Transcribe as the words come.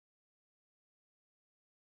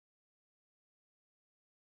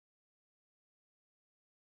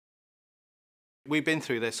We've been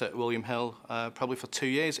through this at William Hill probably for 2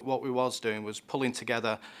 years. What we was doing was pulling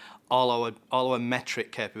together all our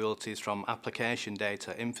metric capabilities from application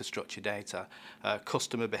data, infrastructure data,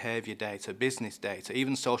 customer behaviour data, business data,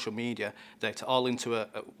 even social media data, all into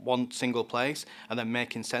one single place, and then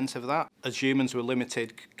making sense of that. As humans, we're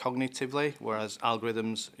limited cognitively, whereas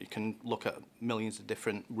algorithms, you can look at millions of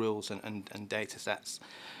different rules and data sets.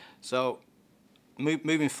 So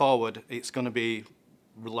moving forward, it's going to be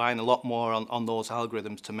relying a lot more on those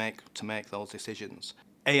algorithms to make those decisions.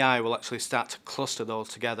 AI will actually start to cluster those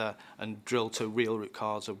together and drill to real root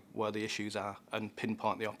cause of where the issues are and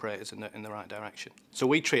pinpoint the operators in the right direction. So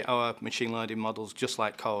we treat our machine learning models just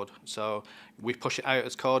like code. So we push it out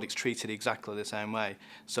as code, it's treated exactly the same way.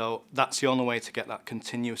 So that's the only way to get that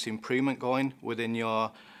continuous improvement going within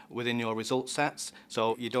your result sets.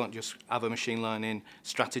 So you don't just have a machine learning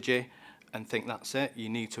strategy and think that's it. You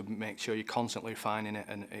need to make sure you're constantly refining it,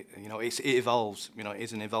 and it evolves. It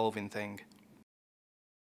is an evolving thing.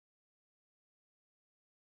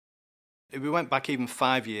 If we went back even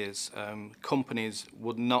 5 years, companies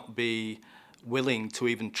would not be willing to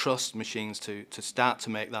even trust machines to start to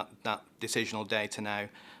make that decisional data now,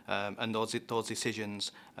 and those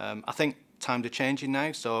decisions. I think times are changing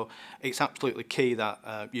now, so it's absolutely key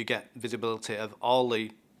that you get visibility of all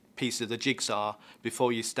the pieces of the jigsaw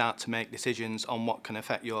before you start to make decisions on what can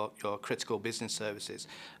affect your critical business services.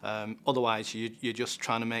 Otherwise, you're just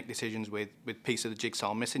trying to make decisions with pieces of the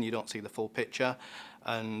jigsaw missing. You don't see the full picture,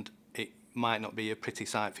 and it might not be a pretty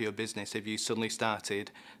sight for your business if you suddenly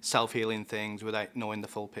started self-healing things without knowing the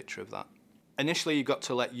full picture of that. Initially, you've got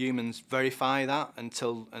to let humans verify that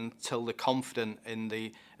until they're confident in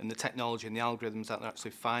the technology and the algorithms that they're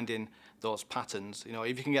actually finding those patterns.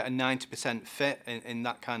 If you can get a 90% fit in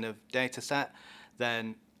that kind of data set,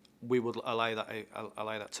 then we would allow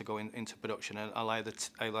that to go into production and allow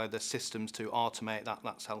the systems to automate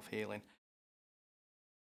that self-healing.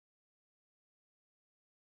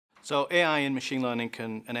 So AI and machine learning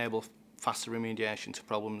can enable faster remediation to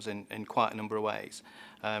problems in quite a number of ways.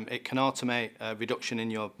 It can automate a reduction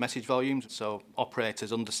in your message volumes, so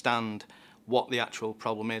operators understand what the actual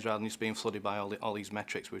problem is rather than just being flooded by all these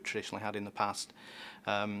metrics we've traditionally had in the past.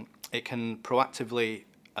 It can proactively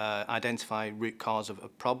identify root cause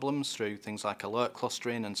of problems through things like alert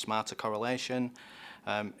clustering and smarter correlation.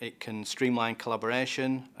 It can streamline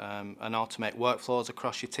collaboration and automate workflows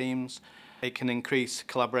across your teams. It can increase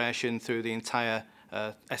collaboration through the entire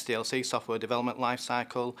SDLC, software development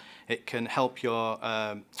lifecycle. It can help your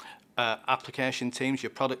application teams, your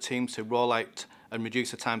product teams, to roll out and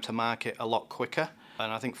reduce the time to market a lot quicker.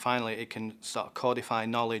 And I think finally it can sort of codify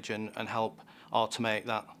knowledge and help automate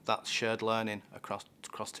that shared learning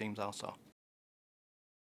across teams also.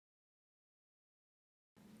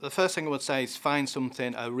 The first thing I would say is find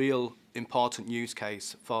a real important use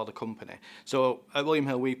case for the company. So at William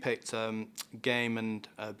Hill we picked game and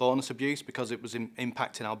bonus abuse because it was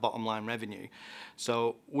impacting our bottom line revenue.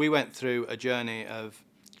 So we went through a journey of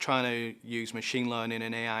trying to use machine learning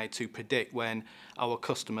and AI to predict when our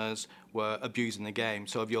customers were abusing the game.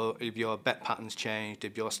 So if your bet patterns changed,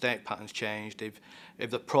 if your stake patterns changed, if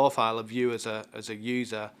the profile of you as a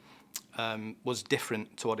user was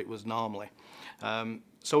different to what it was normally.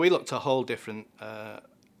 So we looked at a whole different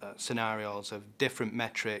scenarios of different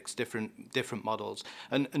metrics, different models,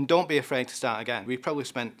 and don't be afraid to start again. We probably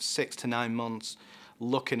spent 6 to 9 months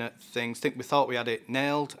looking at things. We thought we had it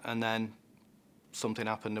nailed, and then something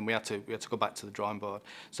happened, and we had to go back to the drawing board.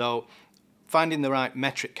 So finding the right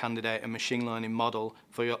metric candidate and machine learning model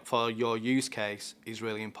for your use case is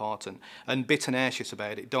really important, and be tenacious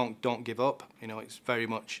about it. Don't give up. It's very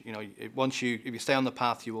much if you stay on the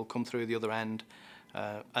path, you will come through the other end.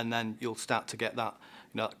 And then you'll start to get that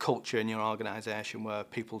culture in your organisation where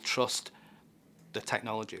people trust the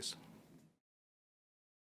technologies.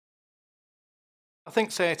 I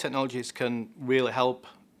think CA technologies can really help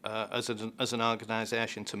as an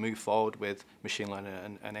organisation to move forward with machine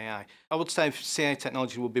learning and AI. I would say CA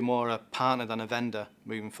technology will be more a partner than a vendor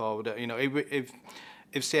moving forward.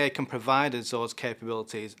 If CA can provide us those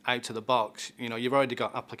capabilities out of the box, you've already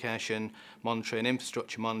got application monitoring,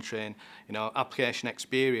 infrastructure monitoring, application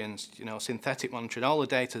experience, synthetic monitoring, all the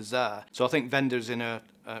data's there. So I think vendors in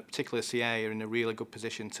particular CA are in a really good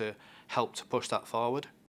position to help to push that forward.